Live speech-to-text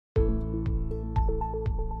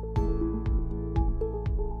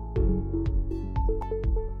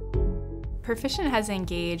Perficient has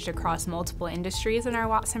engaged across multiple industries in our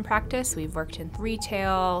Watson practice. We've worked in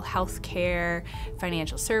retail, healthcare,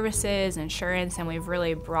 financial services, insurance, and we've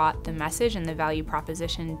really brought the message and the value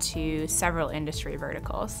proposition to several industry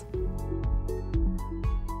verticals.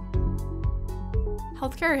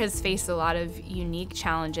 Healthcare has faced a lot of unique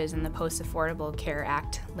challenges in the Post-Affordable Care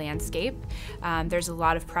Act landscape. There's a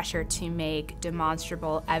lot of pressure to make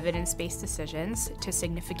demonstrable evidence-based decisions to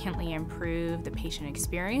significantly improve the patient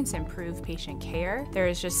experience, improve patient care. There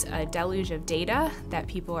is just a deluge of data that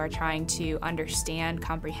people are trying to understand,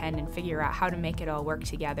 comprehend, and figure out how to make it all work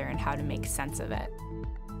together and how to make sense of it.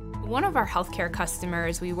 One of our healthcare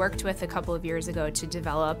customers we worked with a couple of years ago to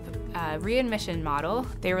develop a readmission model.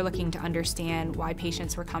 They were looking to understand why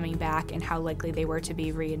patients were coming back and how likely they were to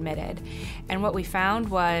be readmitted. And what we found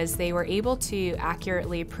was they were able to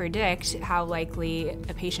accurately predict how likely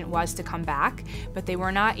a patient was to come back, but they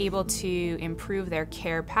were not able to improve their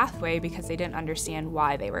care pathway because they didn't understand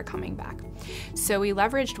why they were coming back. So we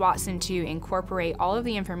leveraged Watson to incorporate all of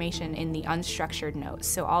the information in the unstructured notes.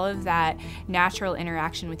 So all of that natural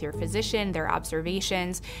interaction with your physician, their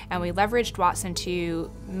observations, and we leveraged Watson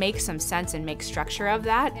to make some sense and make structure of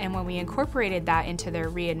that. And when we incorporated that into their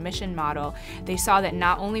readmission model, they saw that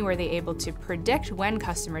not only were they able to predict when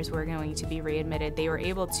customers were going to be readmitted, they were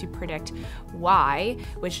able to predict why,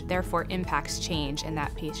 which therefore impacts change in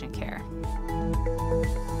that patient care.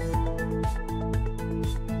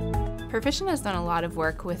 Perficient has done a lot of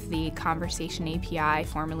work with the Conversation API,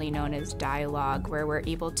 formerly known as Dialogue, where we're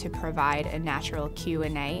able to provide a natural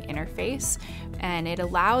Q&A interface, and it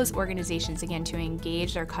allows organizations, again, to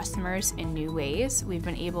engage their customers in new ways. We've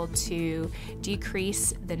been able to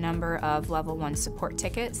decrease the number of level 1 support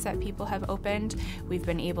tickets that people have opened. We've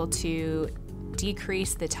been able to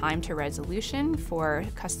decrease the time to resolution for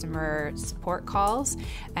customer support calls,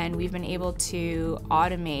 and we've been able to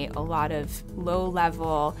automate a lot of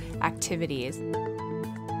low-level activities.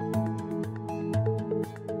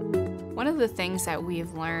 One of the things that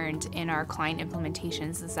we've learned in our client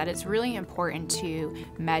implementations is that it's really important to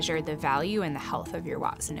measure the value and the health of your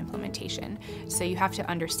Watson implementation. So you have to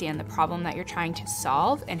understand the problem that you're trying to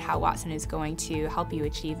solve and how Watson is going to help you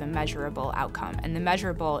achieve a measurable outcome. And the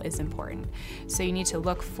measurable is important. So you need to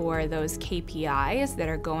look for those KPIs that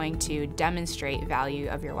are going to demonstrate value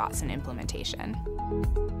of your Watson implementation.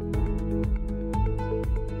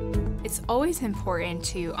 It's always important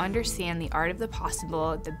to understand the art of the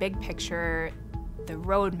possible, the big picture, the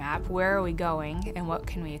roadmap, where are we going and what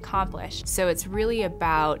can we accomplish. So it's really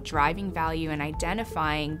about driving value and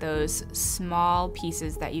identifying those small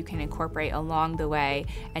pieces that you can incorporate along the way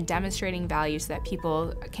and demonstrating value so that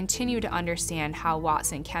people continue to understand how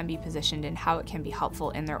Watson can be positioned and how it can be helpful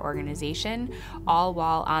in their organization, all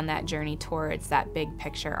while on that journey towards that big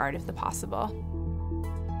picture art of the possible.